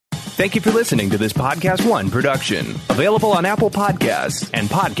Thank you for listening to this Podcast One production. Available on Apple Podcasts and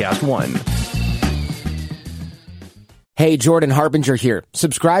Podcast One. Hey, Jordan Harbinger here.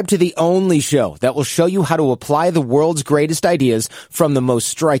 Subscribe to the only show that will show you how to apply the world's greatest ideas from the most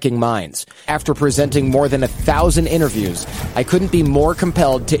striking minds. After presenting more than 1,000 interviews, I couldn't be more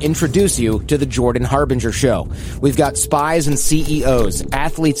compelled to introduce you to the Jordan Harbinger Show. We've got spies and CEOs,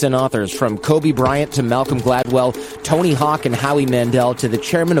 athletes and authors, from Kobe Bryant to Malcolm Gladwell, Tony Hawk and Howie Mandel, to the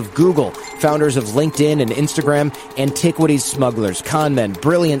chairman of Google, founders of LinkedIn and Instagram, antiquities smugglers, con men,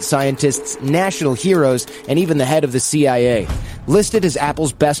 brilliant scientists, national heroes, and even the head of the CIA. Listed as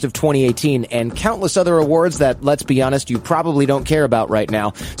Apple's Best of 2018 and countless other awards that, let's be honest, you probably don't care about right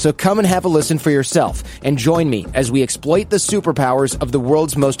now. So come and have a listen for yourself and join me as we exploit the superpowers of the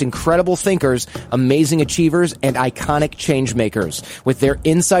world's most incredible thinkers, amazing achievers, and iconic change makers with their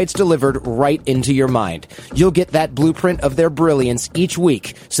insights delivered right into your mind. You'll get that blueprint of their brilliance each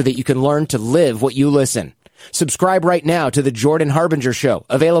week so that you can learn to live what you listen. Subscribe right now to The Jordan Harbinger Show,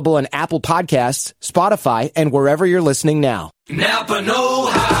 available on Apple Podcasts, Spotify, and wherever you're listening now. Napa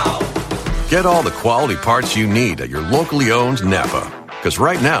know-how. Get all the quality parts you need at your locally owned Napa. Because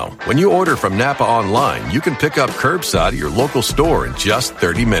right now, when you order from Napa online, you can pick up curbside at your local store in just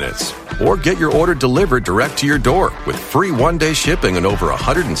 30 minutes. Or get your order delivered direct to your door with free one-day shipping on over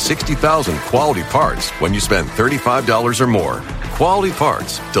 160,000 quality parts when you spend $35 or more. Quality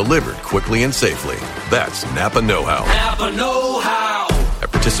parts delivered quickly and safely. That's Napa know-how. Napa know-how.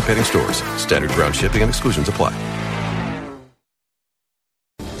 At participating stores, standard ground shipping and exclusions apply.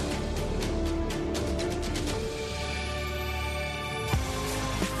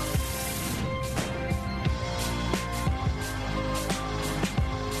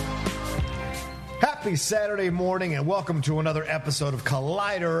 Happy Saturday morning and welcome to another episode of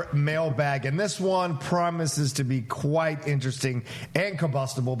Collider Mailbag. And this one promises to be quite interesting and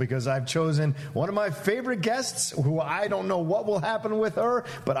combustible because I've chosen one of my favorite guests who I don't know what will happen with her,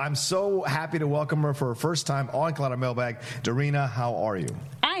 but I'm so happy to welcome her for her first time on Collider Mailbag. Darina, how are you?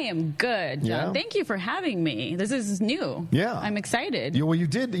 I am good, John. Yeah? Thank you for having me. This is new. Yeah. I'm excited.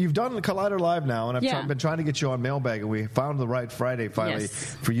 You've done Collider Live now, and I've Yeah. been trying to get you on Mailbag, and we found the right Friday finally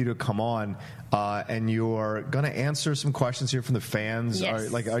Yes. for you to come on. And you're going to answer some questions here from the fans. Yes.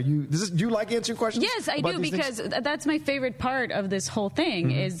 Do you like answering questions? Yes, I about do, these because things? that's my favorite part of this whole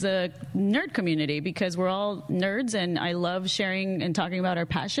thing is the nerd community, because we're all nerds and I love sharing and talking about our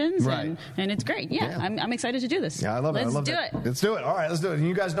passions. Right. And it's great. Yeah. I'm excited to do this. Yeah, I love it. Let's do it. Let's do it. All right, let's do it. And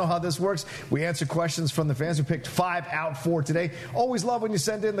you guys know how this works. We answer questions from the fans. We picked 5 out for today. Always love when you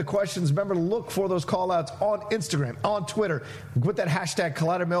send in the questions. Remember to look for those call-outs on Instagram, on Twitter. With that hashtag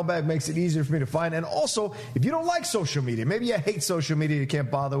Collider Mailbag makes it easier for me to find. And also, if you don't like social media, maybe you hate social media, you can't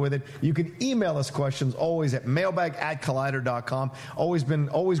bother with it, you can email us questions always at mailbag@collider.com.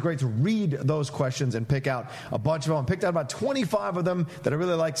 Always great to read those questions and pick out a bunch of them. Picked out about 25 of them that I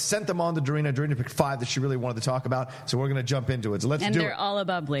really liked, sent them on to Darina. Darina picked 5 that she really wanted to talk about, so we're going to jump into it. So let's And do it. they're all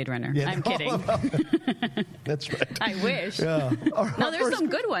about Blade Runner. Yeah, I'm they're all kidding. about That's right. I wish. Yeah. No, there's some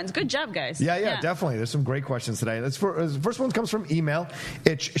good ones. Good job, guys. Yeah, definitely. There's some great questions today. The first one comes from email.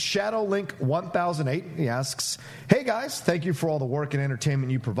 It's Shadowlink1008. He asks, "Hey guys, thank you for all the work and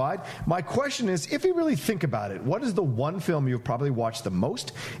entertainment you provide. My question is, if you really think about it, what is the one film you've probably watched the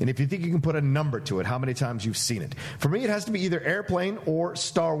most? And if you think you can put a number to it, how many times you've seen it? For me, it has to be either Airplane or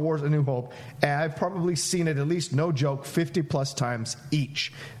Star Wars A New Hope. And I've probably seen it, at least, no joke, 50 plus times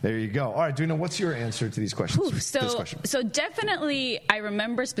each." There you go. All right, Darina, what's your answer to these questions? This question. So definitely, I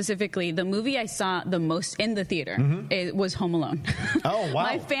remember specifically the movie I saw the most in the theater. It was Home Alone. Oh, wow.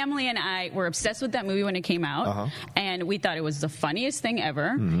 My family and I were obsessed with that movie when it came out, and we thought it was the funniest thing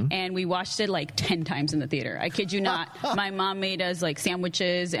ever. And we watched it like 10 times in the theater. I kid you not. My mom made us like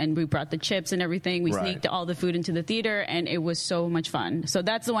sandwiches, and we brought the chips and everything. We sneaked all the food into the theater, and it was so much fun. So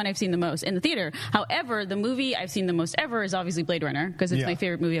that's the one I've seen the most in the theater. However, the movie I've seen the most ever is obviously Blade Runner, because it's my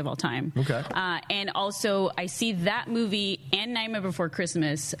favorite movie of all time. Okay. And also, I see that movie and Nightmare Before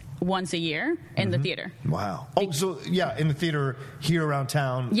Christmas once a year in the theater. Wow. Oh, so yeah, in the theater here around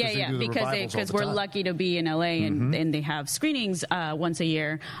town. Yeah, because we're lucky to be in LA and they have screenings once a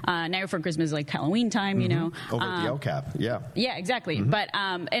year. Nightmare Before Christmas is like Halloween time, you know. Over at the El Cap, yeah. Yeah, exactly. But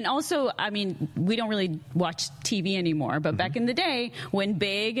and also, I mean, we don't really watch TV anymore. But back in the day, when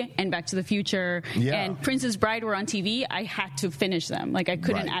Big and Back to the Future and Princess Bride were on TV, I had to finish them. Like I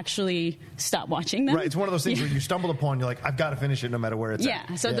couldn't actually stop watching them. Right. It's one of those things where you stumble upon, you're like, I've got to finish it no matter where it's at.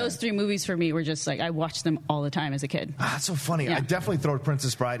 Yeah, so those 3 movies for me were just like, I watched them all the time as a kid. That's so funny. Yeah. I definitely throw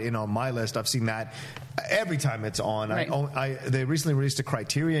Princess Bride in on my list. I've seen that every time it's on. Right. They recently released a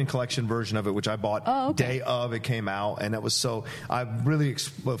Criterion Collection version of it, which I bought day of it came out, and it was so. I really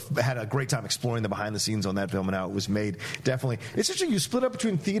had a great time exploring the behind the scenes on that film and how it was made. Definitely, it's interesting. You split up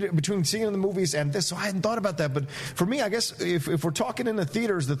between seeing the movies and this. So I hadn't thought about that, but for me, I guess if we're talking in the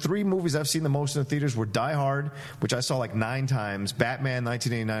theaters, the 3 movies I've seen the most in the theaters were Die Hard, which I saw like 9 times. Batman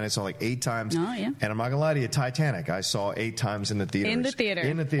 1989, I saw like 8 times. Oh yeah. And I'm not gonna lie to you, Titanic, I saw 8 times in the theaters. In the theater.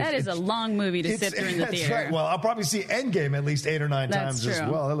 That is a long movie to sit through in the theater. Right. Well, I'll probably see Endgame at least 8 or 9 times as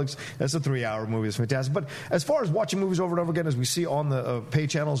well. That's a 3-hour movie. It's fantastic. But as far as watching movies over and over again, as we see on the pay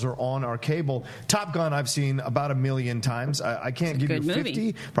channels or on our cable, Top Gun I've seen about 1 million times. I can't give you 50,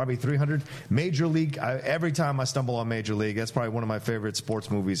 movie. Probably 300. Major League, every time I stumble on Major League, that's probably one of my favorite sports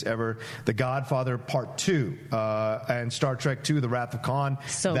movies ever. The Godfather Part 2 and Star Trek II, The Wrath of Khan.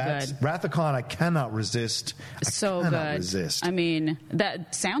 So good. Wrath of Khan, I cannot resist. Resist. I mean,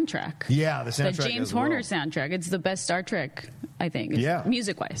 that soundtrack. Yeah, the soundtrack. The James Horner soundtrack. It's the best Star Trek, I think.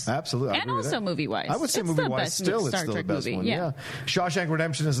 Music-wise. Absolutely. And also movie-wise. I would say movie-wise it's still the best movie. one. Yeah. Shawshank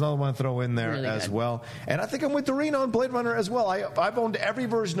Redemption is another one to throw in there as well. And I think I'm with Doreen on Blade Runner as well. I've owned every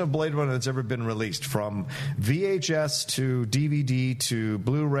version of Blade Runner that's ever been released, from VHS to DVD to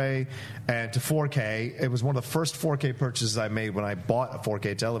Blu-ray and to 4K. It was one of the first 4K purchases I made when I bought a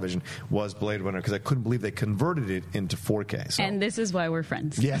 4K television was Blade Runner, because I couldn't believe they converted it into 4K. So. And this is why we're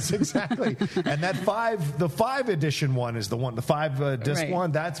friends. Yes, exactly. And that the 5 edition one is the one, the 5 disc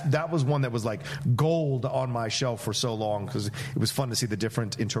one. That was one that was like gold on my shelf for so long, because it was fun to see the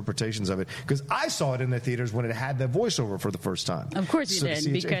different interpretations of it. Because I saw it in the theaters when it had the voiceover for the first time. Of course you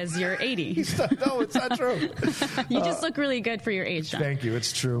did, because you're 80. No, it's not true. You just look really good for your age, John. Thank you.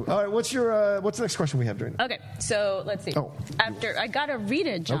 It's true. All right, what's the next question we have, Doreen? Okay, so let's see. After I gotta read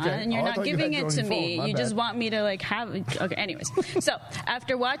it, John, and you're not giving it to me. You just want me to like have it. Okay, anyways. So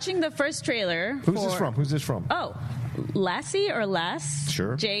after watching the first trailer, Who's this from? Oh, Lassie or Lass?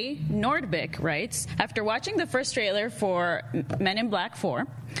 Sure. J. Nordvik writes, after watching the first trailer for Men in Black 4,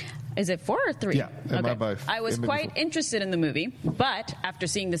 is it 4 or 3? Yeah. Okay. I was quite interested in the movie, but after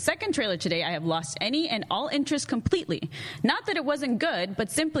seeing the second trailer today, I have lost any and all interest completely. Not that it wasn't good, but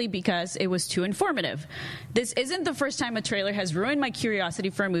simply because it was too informative. This isn't the first time a trailer has ruined my curiosity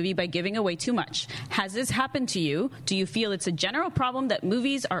for a movie by giving away too much. Has this happened to you? Do you feel it's a general problem that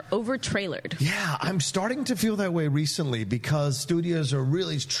movies are over-trailered? Yeah, I'm starting to feel that way recently, because studios are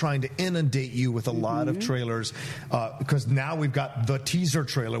really trying to inundate you with a lot of trailers, because now we've got the teaser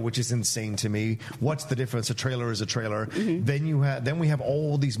trailer, which is insane to me. What's the difference? A trailer is a trailer. Then we have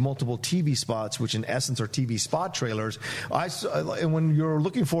all these multiple TV spots, which in essence are TV spot trailers. And when you're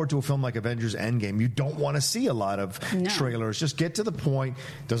looking forward to a film like Avengers Endgame, you don't want to see a lot of trailers. Just get to the point.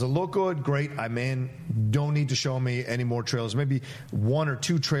 Does it look good? Great. I'm in. Don't need to show me any more trailers. Maybe 1 or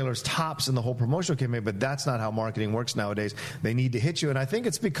 2 trailers tops in the whole promotional campaign, but that's not how marketing works nowadays. They need to hit you. And I think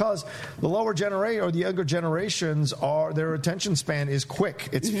it's because the lower generation or the younger generations their attention span is quick.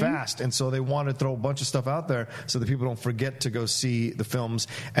 It's fast. And so they want to throw a bunch of stuff out there so that people don't forget to go see the films.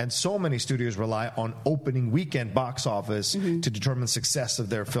 And so many studios rely on opening weekend box office to determine success of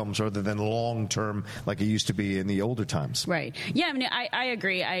their films, rather than long term like it used to be in the older times. Right. Yeah, I mean, I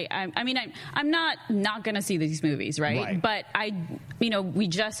agree. I'm not going to see these movies, right? But we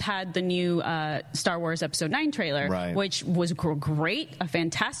just had the new Star Wars Episode 9 trailer, which was great, a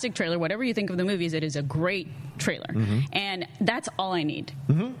fantastic trailer. Whatever you think of the movies, it is a great trailer. And that's all I need.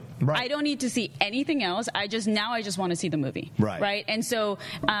 I don't need to see anything else. I just want to see the movie. Right. And so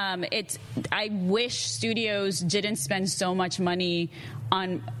I wish studios didn't spend so much money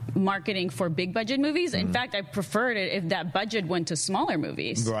on marketing for big budget movies. In fact, I preferred it if that budget went to smaller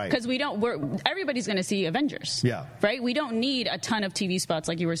movies. Because everybody's going to see Avengers. Right? We don't need a ton of TV spots,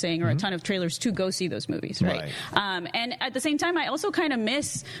 like you were saying, or a ton of trailers to go see those movies. Right. And at the same time, I also kind of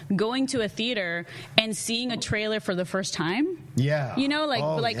miss going to a theater and seeing a trailer for the first time. Yeah.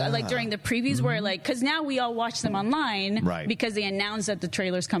 Like during the previews where because now we all watch them online because they announce that the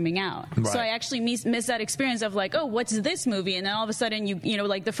trailer's coming out. So I actually miss that experience of like, oh, what's this movie? And then all of a sudden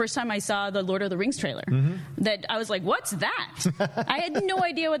like the first time I saw the Lord of the Rings trailer, that I was like, what's that? I had no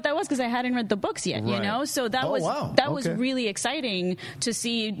idea what that was because I hadn't read the books yet, So that was really exciting to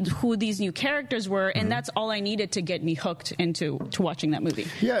see who these new characters were, and that's all I needed to get me hooked into watching that movie.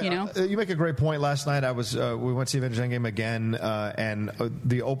 Yeah, you make a great point. Last night we went to see Avengers Endgame again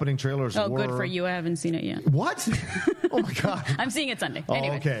the opening trailers were... Oh, good for you. I haven't seen it yet. What? Oh, my God. I'm seeing it Sunday. Oh,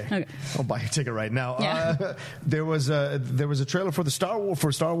 Anyway. okay. I'll buy your ticket right now. Yeah. There was a trailer for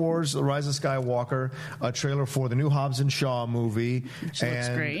Star Wars: The Rise of Skywalker, a trailer for the new Hobbs and Shaw movie, Which looks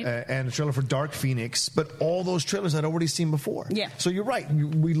great. And a trailer for Dark Phoenix. But all those trailers I'd already seen before. Yeah. So you're right.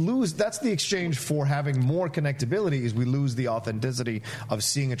 We lose. That's the exchange for having more connectability. Is we lose the authenticity of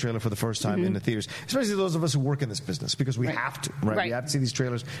seeing a trailer for the first time in the theaters, especially those of us who work in this business, because we have to. Right? We have to see these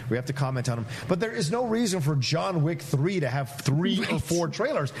trailers. We have to comment on them. But there is no reason for John Wick 3 to have 3 or 4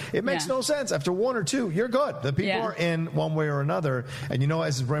 trailers. It makes no sense. After 1 or 2, you're good. The people are in one way or another. And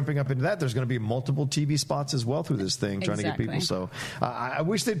as it's ramping up into that, there's going to be multiple TV spots as well through this thing, trying to get people. So I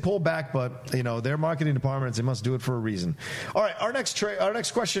wish they'd pull back, but their marketing departments, they must do it for a reason. All right, our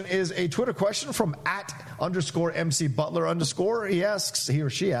next question is a Twitter question from @_MC Butler _. He or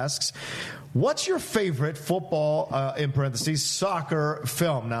she asks, what's your favorite football, in parentheses, soccer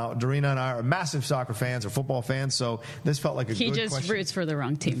film? Now, Dorina and I are massive soccer fans or football fans, so this felt like a good question. He just roots for the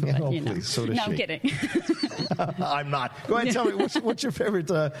wrong team. But, please, so does she. I'm kidding. I'm not. Go ahead and tell me, what's your favorite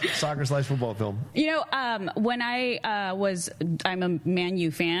soccer/football film? When I'm a Man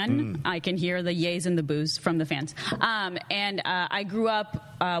U fan. I can hear the yays and the boos from the fans. And I grew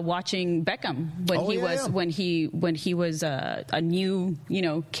up watching Beckham when he was a new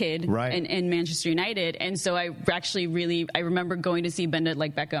kid in Manchester United, and so I remember going to see Bend It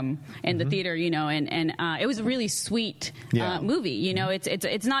Like Beckham in the theater, and it was a really sweet movie.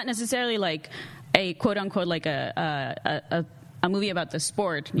 It's not necessarily like a quote unquote like a movie about the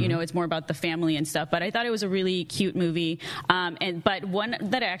sport, it's more about the family and stuff. But I thought it was a really cute movie. But one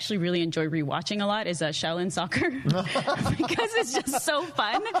that I actually really enjoy rewatching a lot is Shaolin Soccer because it's just so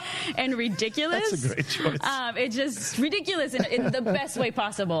fun and ridiculous. That's a great choice. It's just ridiculous in the best way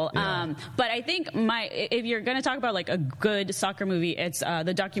possible. Yeah. But I think if you're going to talk about like a good soccer movie, it's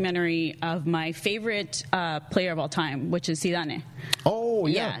the documentary of my favorite player of all time, which is Zidane. Oh,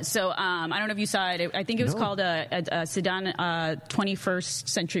 yeah. So I don't know if you saw it. I think it was called Zidane 21st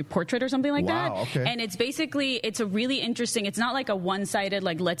Century Portrait or something like that. Okay. And it's a really interesting, it's not like a one-sided,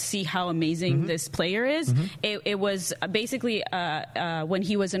 like, let's see how amazing this player is. It was basically when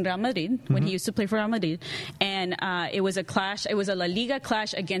he was in Real Madrid, when he used to play for Real Madrid, and it was a clash, it was a La Liga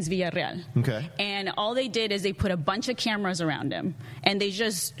clash against Villarreal. Okay. And all they did is they put a bunch of cameras around him, and they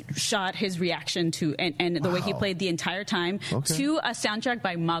just shot his reaction to, and the way he played the entire time, to a soundtrack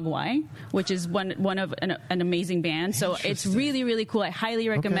by Mogwai, which is one of an amazing band. So it's really, really cool. I highly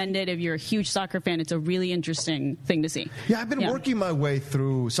recommend it if you're a huge soccer fan. It's a really interesting thing to see. Yeah, I've been working my way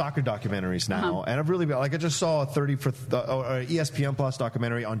through soccer documentaries now, and I've really been, like, I just saw a ESPN Plus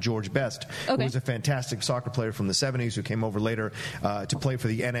documentary on George Best, who was a fantastic soccer player from the 70s who came over later to play for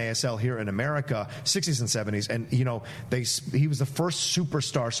the NASL here in America, 60s and 70s, and he was the first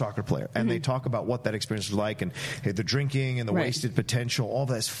superstar soccer player, and they talk about what that experience was like, and the drinking and the wasted potential, all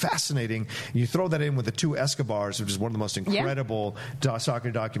that is fascinating. You throw that in with the two Escobars, which is one of the most incredible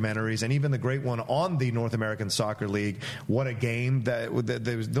soccer documentaries, and even the great one on the North American Soccer League. What a game!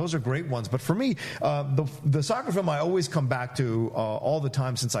 Those are great ones. But for me, the soccer film I always come back to all the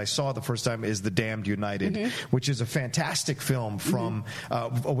time since I saw it the first time is The Damned United, which is a fantastic film from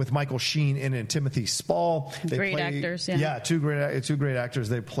with Michael Sheen in it and Timothy Spall. Great actors, two great actors.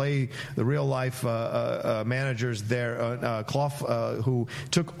 They play the real life managers there. Clough, who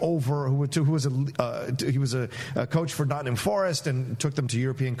took over, he was a coach for Nottingham Forest and took them to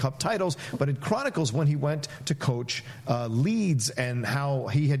European Cup titles. But it chronicles when he went to coach Leeds and how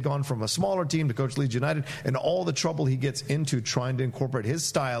he had gone from a smaller team to coach Leeds United and all the trouble he gets into trying to incorporate his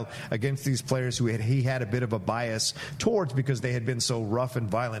style against these players who he had a bit of a bias towards because they had been so rough and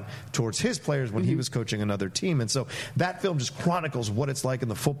violent towards his players when he was coaching another team. And so that film just chronicles what it's like in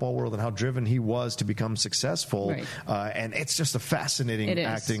the football world and how driven he was to become successful. And it's just a fascinating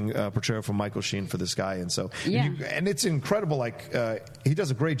acting portrayal from Michael Sheen for this guy. And so, and it's incredible. Like he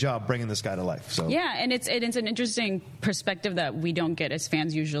does a great job bringing this guy to life. So and it's an interesting perspective that we don't get as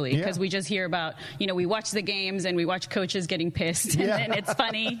fans usually because we just hear about we watch the games and we watch coaches getting pissed and it's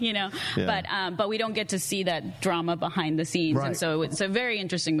funny but we don't get to see that drama behind the scenes and so it's a very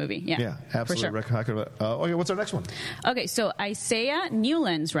interesting movie. Absolutely. For sure. Okay, what's our next one? Okay, so Isaiah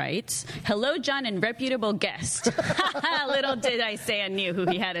Newlands writes, "Hello, John and reputable guest." Little did I Sam knew who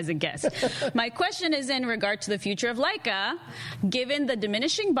he had as a guest. My question is in regard to the future of Laika. Given the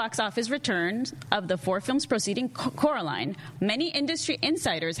diminishing box office returns of the 4 films preceding Coraline, many industry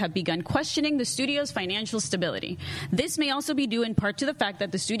insiders have begun questioning the studio's financial stability. This may also be due in part to the fact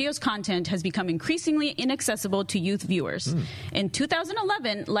that the studio's content has become increasingly inaccessible to youth viewers. In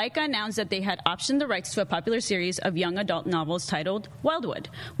 2011, Laika announced that they had optioned the rights to a popular series of young adult novels titled Wildwood,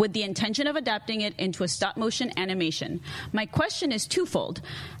 with the intention of adapting it into a stop-motion animation. My question is twofold.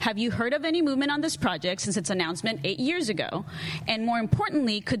 Have you heard of any movement on this project since its announcement 8 years ago? And more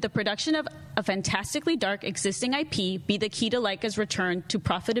importantly, could the production of a fantastically dark existing IP be the key to Laika's return to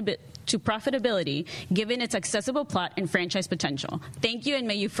profitability, given its accessible plot and franchise potential? Thank you, and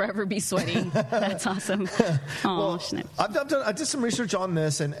may you forever be sweaty. That's awesome. Oh, well, I did some research on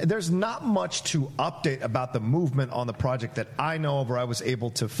this, and there's not much to update about the movement on the project that I know of or I was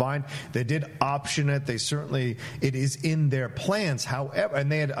able to find. They did option it. It is in their plans. However,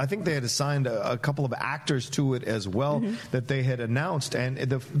 and I think they had assigned a couple of actors to it as well that they had announced. And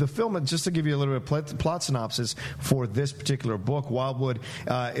the film, just to give you a little bit of plot synopsis for this particular book, Wildwood,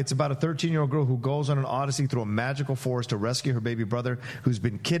 it's about a 13-year-old girl who goes on an odyssey through a magical forest to rescue her baby brother who's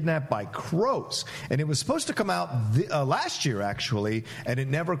been kidnapped by crows. And it was supposed to come out last year, actually, and it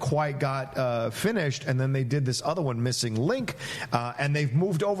never quite got finished. And then they did this other one, Missing Link, and they've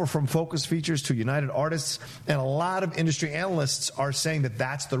moved over from Focus Features to United Artists. And a lot of industry analysts are saying that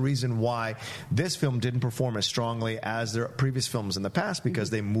that's the reason why this film didn't perform as strongly as their previous films in the past, because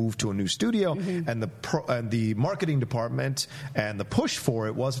they moved to a new studio, and the marketing department and the push for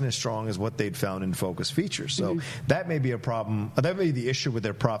it wasn't as strong as what they'd found in Focus Features. So that may be a problem. That may be the issue with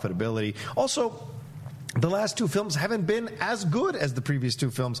their profitability. Also, the last 2 films haven't been as good as the previous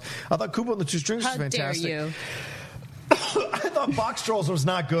 2 films. I thought Kubo and the Two Strings was fantastic. How dare you? I thought Box Trolls was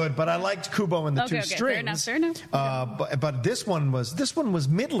not good, but I liked Kubo and the Two Strings. Fair enough. But this one was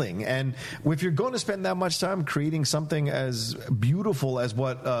middling. And if you're going to spend that much time creating something as beautiful as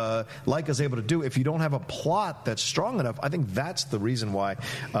what Laika's able to do, if you don't have a plot that's strong enough, I think that's the reason why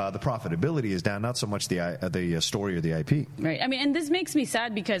the profitability is down, not so much the story or the IP. Right. I mean, and this makes me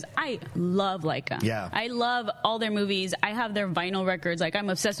sad because I love Laika. Yeah. I love all their movies. I have their vinyl records. Like, I'm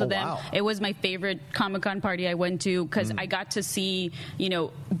obsessed with them. Wow. It was my favorite Comic-Con party I went to because I got to see,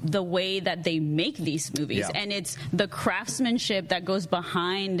 the way that they make these movies. Yeah. And it's the craftsmanship that goes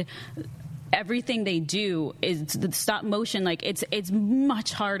behind everything they do. Is the stop motion. Like, it's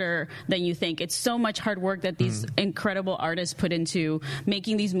much harder than you think. It's so much hard work that these incredible artists put into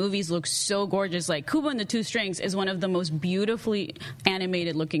making these movies look so gorgeous. Like, Kubo and the Two Strings is one of the most beautifully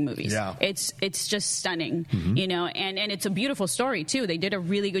animated looking movies. Yeah. It's just stunning, and it's a beautiful story too. They did a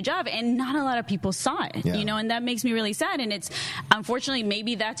really good job, and not a lot of people saw it, and that makes me really sad. And it's, unfortunately,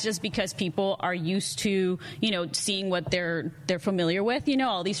 maybe that's just because people are used to, seeing what they're familiar with,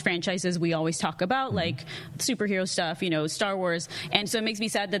 all these franchises we always talk about, like superhero stuff, Star Wars. And so it makes me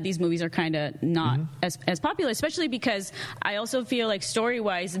sad that these movies are kind of not as popular, especially because I also feel like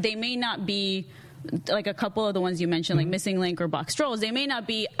story-wise, they may not be like a couple of the ones you mentioned, like Missing Link or Box Trolls. They may not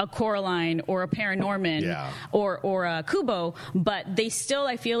be a Coraline or a Paranorman or a Kubo, but they still,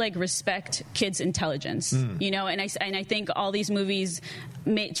 I feel like, respect kids' intelligence, and I think all these movies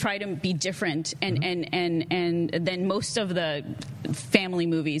may try to be different and than most of the family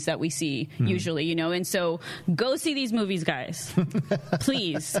movies that we see usually, and so go see these movies, guys,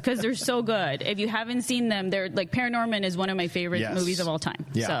 please, because they're so good. If you haven't seen them, they're like, Paranorman is one of my favorite movies of all time.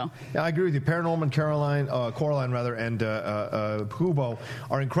 Yeah, I agree with you. Paranorman, Coraline, and Kubo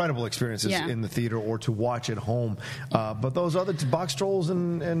are incredible experiences in the theater or to watch at home. But those other Box Trolls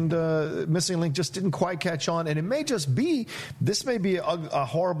and Missing Link just didn't quite catch on. And it may just be, this may be a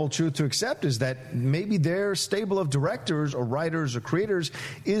horrible truth to accept, is that maybe their stable of directors or writers or creators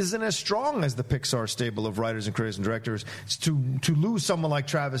isn't as strong as the Pixar stable of writers and creators and directors. To lose someone like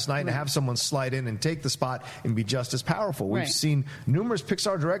Travis Knight and have someone slide in and take the spot and be just as powerful. We've seen numerous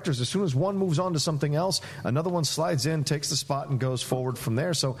Pixar directors, as soon as one moves on to something else, another one slides in, takes the spot, and goes forward from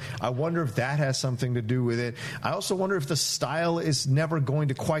there. So I wonder if that has something to do with it. I also wonder if the style is never going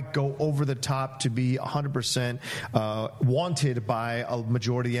to quite go over the top to be 100% wanted by a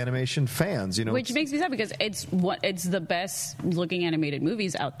majority of animation fans. Which makes me sad, because it's the best looking animated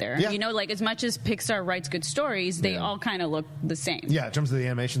movies out there. Yeah. Like, as much as Pixar writes good stories, they all kind of look the same. Yeah, in terms of the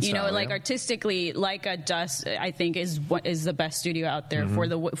animation style. Artistically, Laika just, I think, is the best studio out there for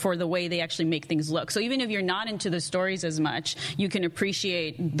the way they actually make things look. So even if you're not into the stories as much, you can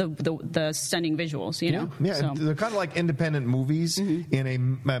appreciate the stunning visuals, Yeah, so they're kind of like independent movies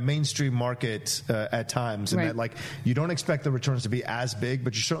in a mainstream market at times. And that, like, you don't expect the returns to be as as big,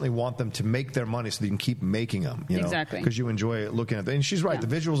 but you certainly want them to make their money so that you can keep making them. Exactly. Because you enjoy looking at them. And she's right. The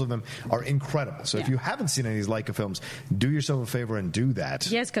visuals of them are incredible. So if you haven't seen any of these Leica films, do yourself a favor and do that.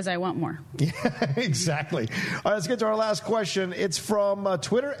 Yes, because I want more. Yeah, exactly. All right, let's get to our last question. It's from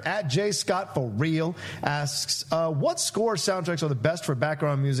Twitter at JScottForReal. Asks, what score soundtracks are the best for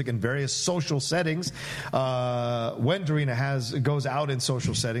background music in various social settings? When Dorina goes out in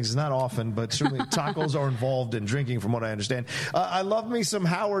social settings, it's not often, but certainly tacos are involved in drinking, from what I understand. I love me some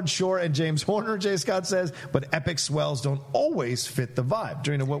Howard Shore and James Horner, J. Scott says, but epic swells don't always fit the vibe.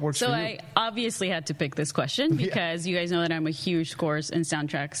 Dorina, what works for you? So I obviously had to pick this question because you guys know that I'm a huge scores and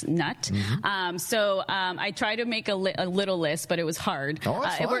soundtracks nut. So I tried to make a little list, but it was hard.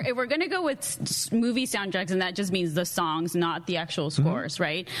 If we're going to go with movie soundtracks, and that just means the songs, not the actual scores,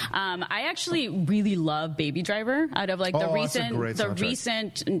 right? I actually really love Baby Driver. Out of like the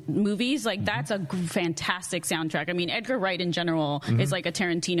recent movies, like that's a fantastic soundtrack. I mean, Edgar Wright in general is like a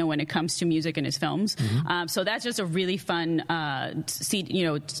Tarantino when it comes to music in his films. So that's just a really fun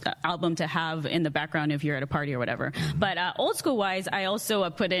album to have in the background if you're at a party or whatever. But old school wise, I also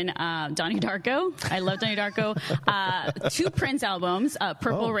put in Donnie Darko. I love Donnie Darko. 2 Prince albums,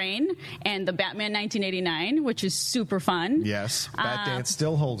 Purple Rain and the Batman 1989, which is super fun. Yes, Bat Dance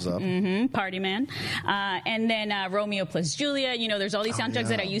still holds up. Party Man. And then Romeo plus Juliet. There's all these soundtracks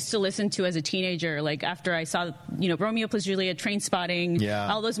that I used to listen to as a teenager. Like after I saw, Romeo plus Juliet, Trainspotting,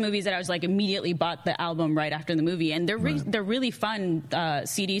 all those movies that I was like immediately bought the album right after the movie. And they're really fun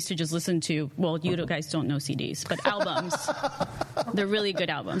CDs to just listen to. Well, you guys don't know CDs, but albums. They're really good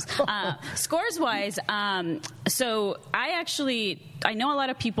albums. Scores wise, so I know a lot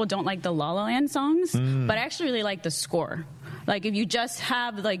of people don't like the La La Land songs, but I actually really like the score. Like if you just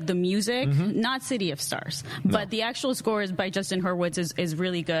have like the music, not City of Stars, but the actual score is by Justin Hurwitz is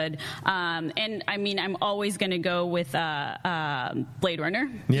really good. And I mean, I'm always going to go with Blade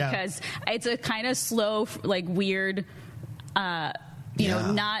Runner because it's a kind of slow, like weird.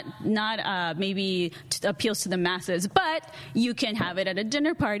 Not maybe appeals to the masses, but you can have it at a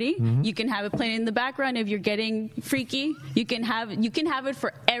dinner party. You can have it playing in the background if you're getting freaky. You can have it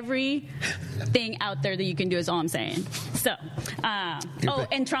for everything out there that you can do. Is all I'm saying. So,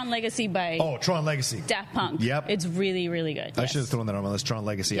 and Tron Legacy by Tron Legacy, Daft Punk. Yep, it's really really good. I should have thrown that on my list. Tron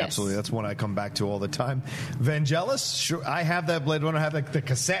Legacy, absolutely. That's one I come back to all the time. Vangelis, sure, I have that Blade Runner. I have the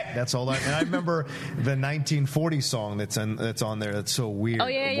cassette. That's all. And I remember the 1940 song that's on there. That's so weird.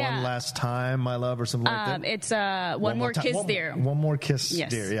 One Last Time, My Love, or something like that. It's One More Kiss, Dear. One More Kiss,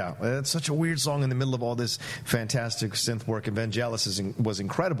 Dear. Yeah, it's such a weird song in the middle of all this fantastic synth work. And Vangelis was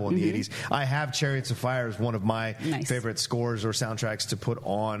incredible in the 80s. I have Chariots of Fire as one of my favorite scores or soundtracks to put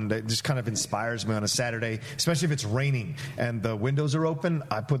on. That just kind of inspires me on a Saturday, especially if it's raining and the windows are open.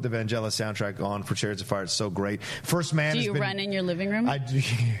 I put the Vangelis soundtrack on for Chariots of Fire. It's so great. First Man. Do you run in your living room? I do.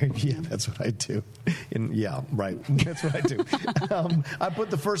 Yeah, that's what I do. That's what I do. I put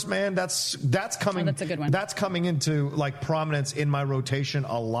The First Man. That's coming. That's a good one. That's coming into like prominence in my rotation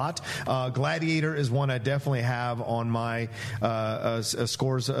a lot. Gladiator is one I definitely have on my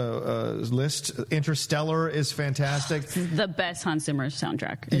scores list. Interstellar is fantastic. The best Hans Zimmer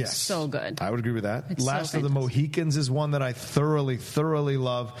soundtrack. It's so good. I would agree with that. It's Last of the Mohicans is one that I thoroughly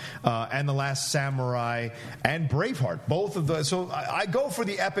love. And The Last Samurai and Braveheart. Both of those. So I go for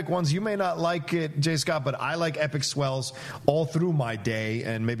the epic ones. You may not like it, J. Scott, but I like epic swells all through my day,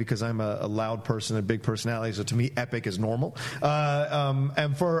 and maybe because I'm a loud person, a big personality, so to me, epic is normal.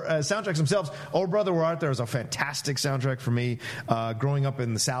 And for soundtracks themselves, Oh Brother, Where Art Thou is a fantastic soundtrack for me. Growing up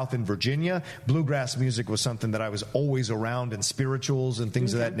in the South in Virginia, bluegrass music was something that I was always around, and spirituals and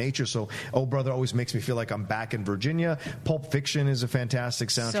things of that nature. So Oh Brother always makes me feel like I'm back in Virginia. Pulp Fiction is a fantastic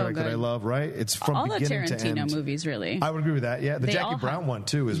soundtrack that I love, right? It's from all beginning the to end. Tarantino movies, really. I would agree with that, yeah. The Jackie Brown one,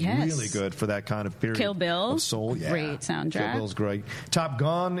 too, is really good for that kind of period. Kill Bill. Of soul, great soundtrack. Kill Bill's great. Top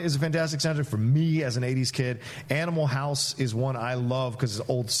Gun is a fantastic soundtrack for me as an 80s kid. Animal House is one I love because it's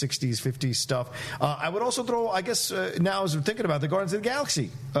old 60s, 50s stuff. I would also throw, I guess, now as we're thinking about the Guardians of the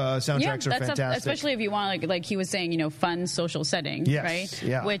Galaxy soundtracks are fantastic. Especially if you want, like he was saying, fun social setting, right?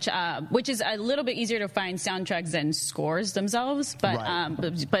 Yeah. Which is a little bit easier to find soundtracks than scores themselves.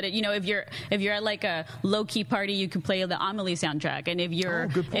 But if you're at like a low key party, you can play the Amelie soundtrack, and if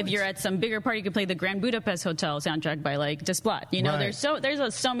you're at some bigger party, you can play the Grand Budapest Hotel soundtrack by like Desplat.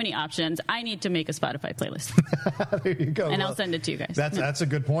 There's so many options. I need to make a Spotify playlist. There you go. And I'll send it to you guys. That's a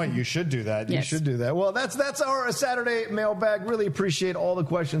good point. You should do that. You should do that. Well, that's our Saturday mailbag. Really appreciate all the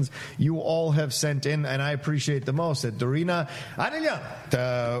questions you all have sent in, and I appreciate the most most at Dorina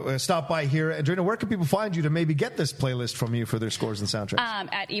Arellano. Stop by here. Dorina, where can people find you to maybe get this playlist from you for their scores and soundtracks?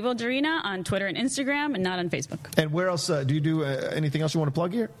 At Evil Dorina on Twitter and Instagram, and not on Facebook. And where else do you do anything else you want to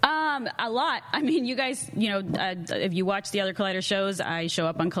plug here? A lot. I mean, you guys, if you watch the other Collider shows, I show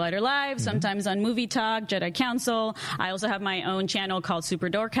up on Collider Live, sometimes on Movie Talk, Jedi Council. I also have my own channel called Super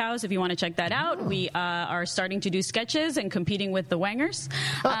Dork House. If you want to check that out, we are starting to do sketches and competing with the Wangers.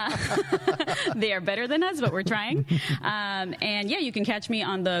 They are better than us, but we're trying. And yeah, you can catch me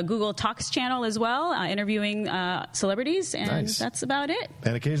on the Google Talks channel as well, interviewing celebrities, and that's about it.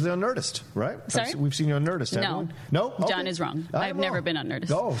 And occasionally on Nerdist, right? Sorry? We've seen you on Nerdist. No. No? Okay. John is wrong. I've never been on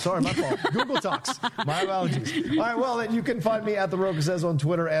Nerdist. Oh, sorry, my fault. Google Talks. My apologies. All right, well, then you can find me at The Rocha Says on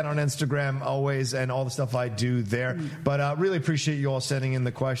Twitter and on Instagram always, and all the stuff I do there. But really appreciate you all sending in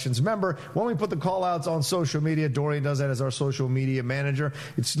the questions. Remember, when we put the call-outs on social media, Dorian does that as our social media manager.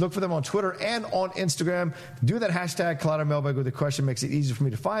 Look for them on Twitter and on Instagram. Do that hashtag Collider Mailbag with a question. Makes it easier for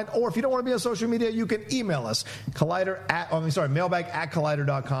me to find. Or if you don't want to be on social media, you can email us,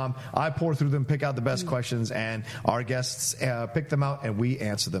 mailbag@collider.com. I pour through them, pick out the best questions, and our guests pick them out, and we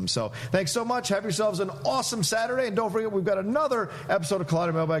answer them. So thanks so much. Have yourselves an awesome Saturday. And don't forget, we've got another episode of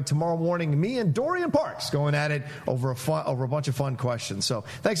Collider Mailbag tomorrow morning. Me and Dorian Parks going at it over a bunch of fun questions. So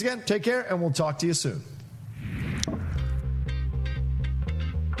thanks again. Take care, and we'll talk to you soon.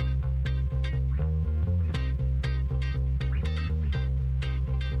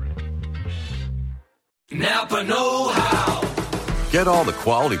 Napa know-how. Get all the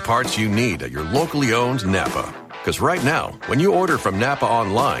quality parts you need at your locally owned Napa. Because right now, when you order from Napa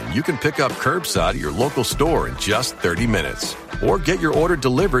online, you can pick up curbside at your local store in just 30 minutes. Or get your order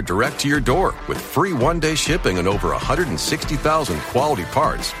delivered direct to your door with free one-day shipping on over 160,000 quality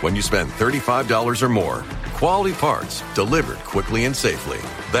parts when you spend $35 or more. Quality parts delivered quickly and safely.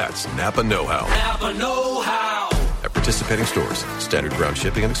 That's Napa know-how. Napa know-how. At participating stores, standard ground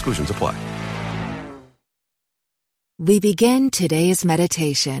shipping and exclusions apply. We begin today's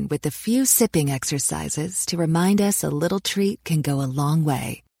meditation with a few sipping exercises to remind us a little treat can go a long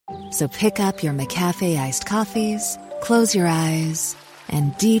way. So pick up your McCafe iced coffees, close your eyes,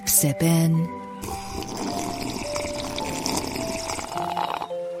 and deep sip in.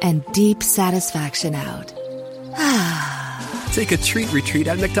 And deep satisfaction out. Take a treat retreat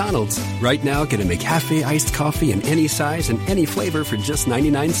at McDonald's. Right now, get a McCafe iced coffee in any size and any flavor for just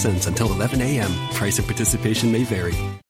 99 cents until 11 a.m. Price and participation may vary.